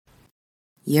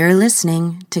You're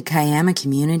listening to Kiama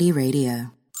Community Radio.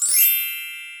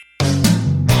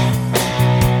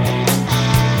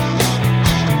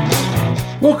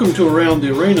 Welcome to Around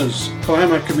the Arenas,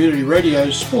 Kiama Community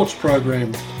Radio's sports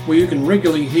program, where you can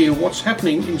regularly hear what's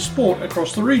happening in sport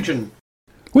across the region.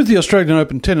 With the Australian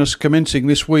Open Tennis commencing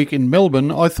this week in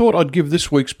Melbourne, I thought I'd give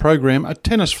this week's program a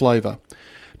tennis flavour.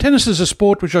 Tennis is a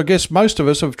sport which I guess most of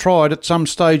us have tried at some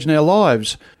stage in our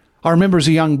lives. I remember as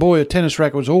a young boy a tennis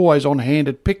racket was always on hand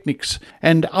at picnics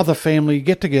and other family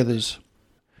get-togethers.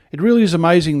 It really is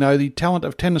amazing, though, the talent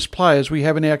of tennis players we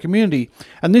have in our community.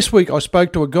 And this week I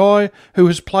spoke to a guy who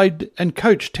has played and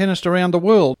coached tennis around the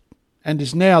world and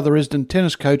is now the resident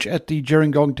tennis coach at the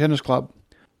Gerringong Tennis Club.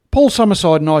 Paul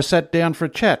Summerside and I sat down for a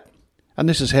chat, and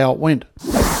this is how it went.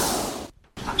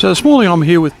 So this morning I'm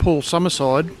here with Paul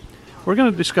Summerside. We're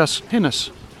going to discuss tennis.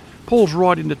 Paul's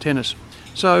right into tennis.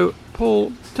 So,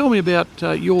 Paul, tell me about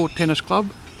your tennis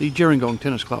club, the Gerringong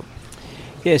Tennis Club.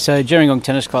 Yeah, so Gerringong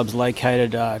Tennis Club's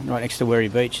located right next to Werry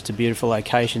Beach. It's a beautiful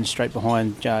location, straight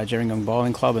behind Gerringong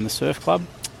Bowling Club and the Surf Club.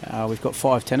 We've got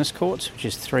 5 tennis courts, which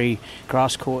is 3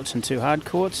 grass courts and 2 hard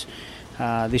courts.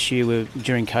 This year,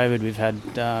 during COVID, we've had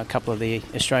a couple of the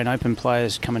Australian Open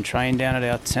players come and train down at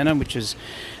our centre, which has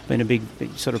been a big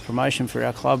sort of promotion for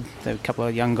our club. There are a couple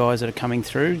of young guys that are coming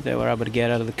through. They were able to get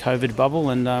out of the COVID bubble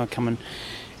and come and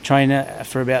train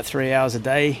for about 3 hours a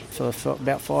day for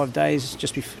about 5 days,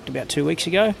 just about 2 weeks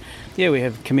ago. Yeah, we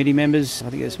have committee members. I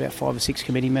think there's about 5 or 6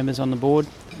 committee members on the board.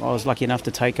 I was lucky enough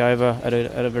to take over at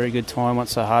a very good time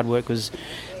once the hard work was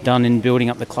done in building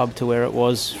up the club to where it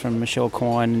was, from Michelle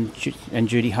Quine and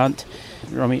Judy Hunt,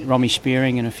 Romy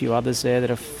Spearing and a few others there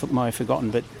that I might have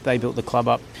forgotten, but they built the club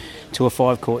up to a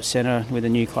 5-court centre with a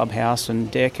new clubhouse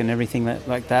and deck and everything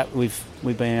like that. We've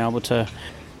been able to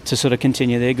sort of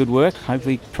continue their good work,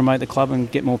 hopefully promote the club and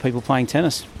get more people playing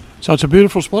tennis. So it's a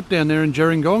beautiful spot down there in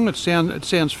Gerringong. It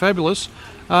sounds fabulous.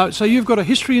 So you've got a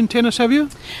history in tennis, have you?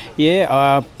 Yeah,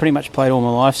 I pretty much played all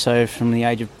my life, so from the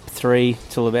age of 3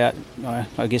 till about,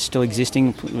 I guess, still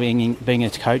existing, being a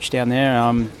coach down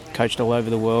there. Coached all over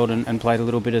the world and played a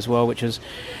little bit as well, which has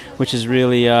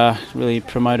really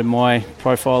promoted my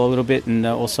profile a little bit, and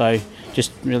also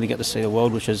just really got to see the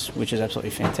world, which is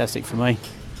absolutely fantastic for me.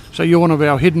 So you're one of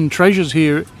our hidden treasures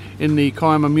here in the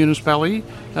Kiama municipality.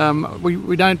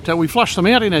 We flush them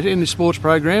out in the sports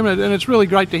program, and it's really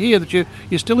great to hear that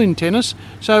you're still in tennis.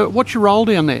 So what's your role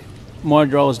down there? My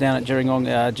role is down at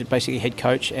Gerringong, basically head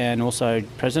coach and also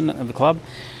president of the club.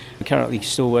 I'm currently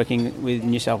still working with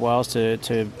New South Wales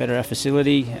to better our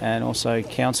facility, and also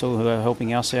council who are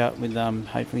helping us out with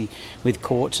hopefully with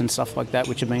courts and stuff like that,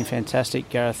 which have been fantastic.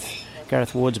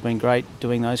 Gareth Ward's been great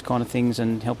doing those kind of things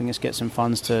and helping us get some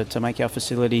funds to make our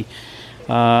facility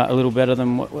a little better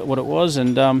than what it was.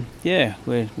 And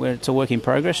it's a work in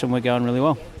progress and we're going really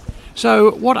well.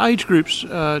 So what age groups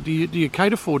do you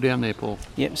cater for down there, Paul?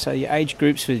 Yep, so your age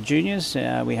groups for the juniors,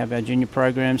 we have our junior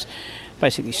programs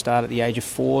basically start at the age of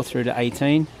 4 through to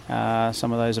 18.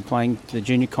 Some of those are playing the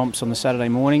junior comps on the Saturday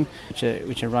morning,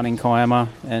 which are running Kiama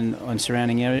and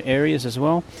surrounding areas as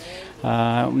well.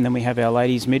 And then we have our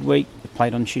ladies midweek,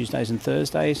 played on Tuesdays and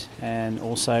Thursdays, and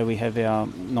also we have our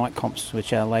night comps,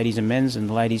 which are ladies and men's, and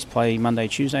the ladies play Monday,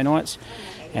 Tuesday nights,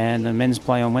 and the men's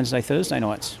play on Wednesday, Thursday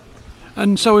nights.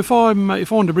 And so if I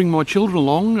want to bring my children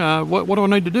along, what do I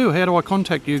need to do? How do I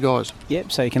contact you guys?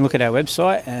 Yep, so you can look at our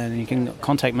website and you can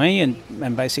contact me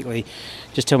and basically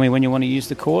just tell me when you want to use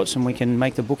the courts and we can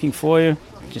make the booking for you.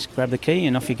 Just grab the key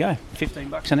and off you go.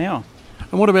 $15 an hour.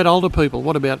 And what about older people?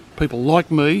 What about people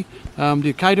like me? Do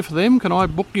you cater for them? Can I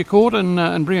book your court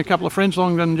and bring a couple of friends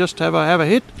along and just have a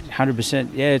hit? 100%.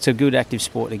 Yeah, it's a good active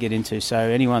sport to get into. So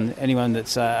anyone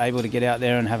that's able to get out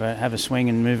there and have a swing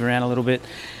and move around a little bit,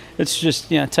 it's just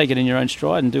take it in your own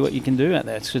stride and do what you can do out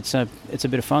there. It's a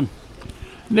bit of fun.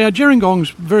 Now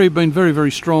Gerringong's been very,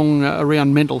 very strong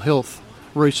around mental health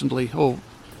recently, or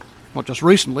not just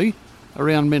recently,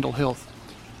 around mental health.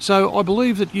 So I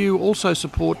believe that you also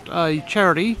support a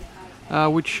charity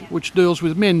which deals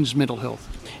with men's mental health.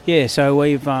 Yeah, so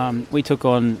we took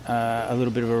on a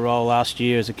little bit of a role last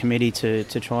year as a committee to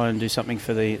try and do something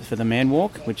for the Man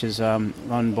Walk, which is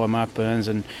run by Mark Burns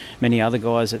and many other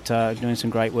guys that are doing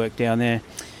some great work down there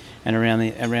and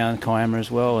around Kiama as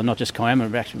well, and not just Kiama,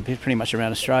 but actually pretty much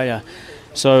around Australia.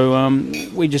 So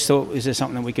we just thought, is there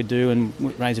something that we could do and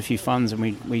raise a few funds, and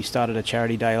we started a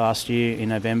charity day last year in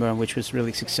November, which was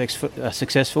really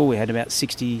successful. We had about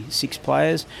 66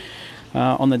 players.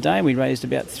 On the day, we raised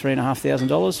about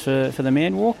 $3,500 for the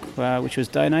Man Walk, which was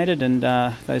donated, and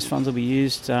those funds will be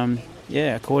used,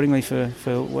 accordingly for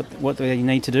what they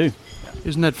need to do.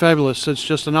 Isn't that fabulous? It's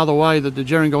just another way that the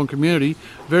Gerringong community,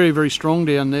 very, very strong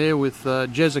down there with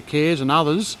Jezza Cares and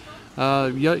others,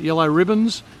 Yellow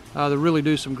Ribbons, they really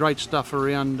do some great stuff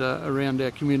around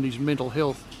our community's mental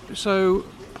health. So,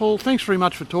 Paul, thanks very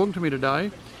much for talking to me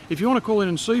today. If you want to call in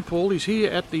and see Paul, he's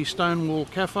here at the Stonewall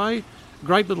Cafe.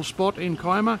 Great little spot in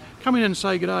Kiama. Come in and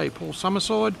say good day, Paul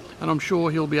Summerside, and I'm sure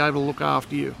he'll be able to look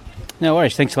after you. No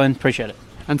worries. Thanks, Glenn. Appreciate it.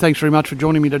 And thanks very much for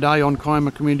joining me today on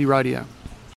Kiama Community Radio.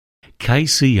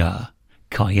 KCR,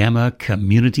 Kiama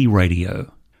Community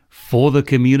Radio. For the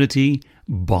community,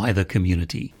 by the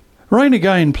community. Rain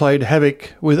again played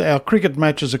havoc with our cricket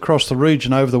matches across the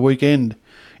region over the weekend.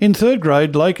 In third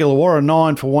grade, Lake Illawarra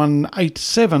 9 for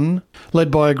 187, led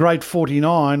by a great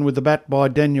 49 with the bat by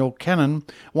Daniel Cannon,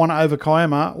 won over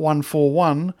Kiama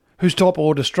 141, whose top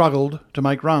order struggled to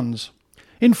make runs.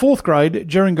 In fourth grade,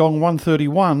 Gerringong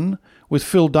 131, with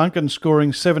Phil Duncan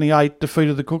scoring 78,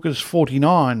 defeated the Cookers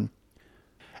 49.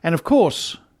 And of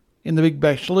course, in the Big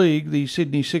Bash League, the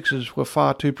Sydney Sixers were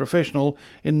far too professional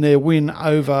in their win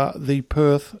over the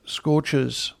Perth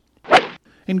Scorchers.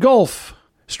 In golf,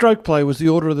 stroke play was the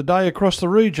order of the day across the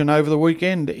region over the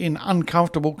weekend in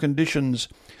uncomfortable conditions.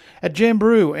 At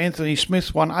Jamberoo, Anthony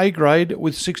Smith won A grade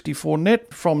with 64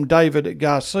 net from David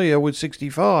Garcia with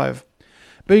 65.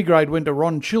 B grade went to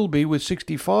Ron Chilby with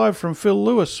 65 from Phil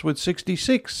Lewis with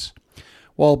 66.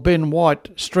 While Ben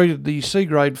White streeted the C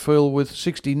grade field with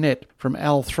 60 net from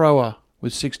Al Thrower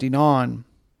with 69.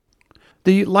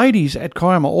 The ladies at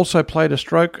Kiama also played a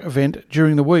stroke event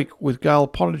during the week, with Gail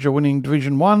Pottinger winning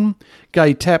Division 1,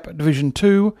 Gay Tapp Division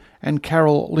 2 and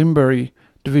Carol Limbury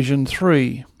Division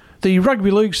 3. The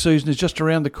rugby league season is just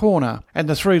around the corner and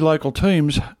the three local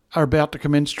teams are about to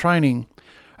commence training.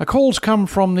 A call's come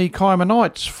from the Kiama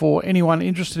Knights for anyone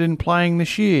interested in playing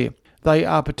this year. They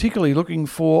are particularly looking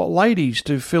for ladies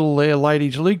to fill their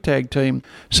ladies' league tag team.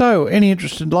 So, any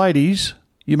interested ladies,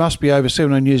 you must be over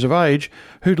 17 years of age,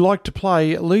 who'd like to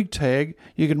play league tag,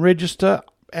 you can register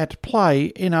at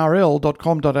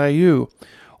playnrl.com.au.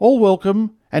 All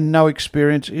welcome and no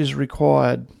experience is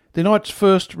required. The Knights'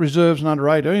 first reserves and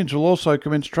under-18s will also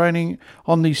commence training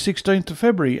on the 16th of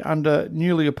February under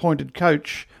newly appointed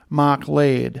coach Mark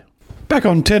Laird. Back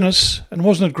on tennis, and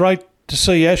wasn't it great to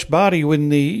see Ash Barty win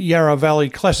the Yarra Valley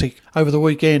Classic over the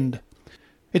weekend?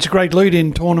 It's a great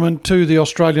lead-in tournament to the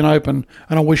Australian Open,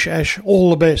 and I wish Ash all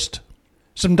the best.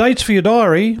 Some dates for your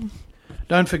diary.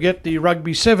 Don't forget the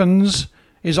Rugby Sevens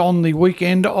is on the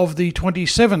weekend of the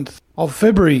 27th of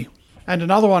February. And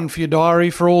another one for your diary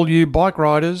for all you bike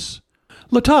riders.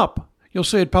 Latup, you'll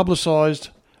see it publicised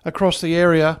across the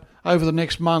area over the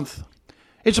next month.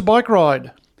 It's a bike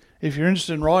ride. If you're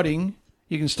interested in riding,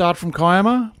 you can start from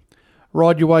Kiama,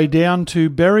 ride your way down to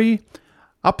Berry,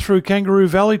 up through Kangaroo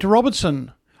Valley to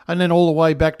Robertson, and then all the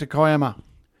way back to Kiama.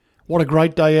 What a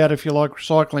great day out if you like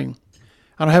cycling.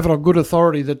 And I have it on good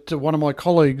authority that one of my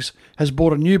colleagues has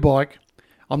bought a new bike.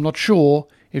 I'm not sure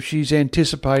if she's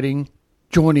anticipating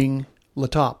joining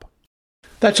Latup.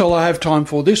 That's all I have time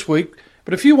for this week,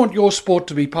 but if you want your sport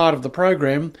to be part of the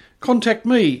program, contact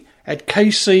me at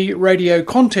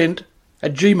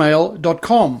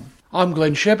kcradiocontent@gmail.com. I'm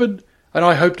Glenn Shepherd, and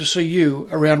I hope to see you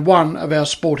around one of our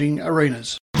sporting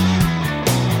arenas.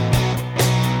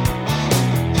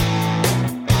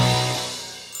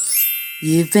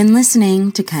 You've been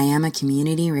listening to Kiama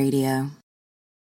Community Radio.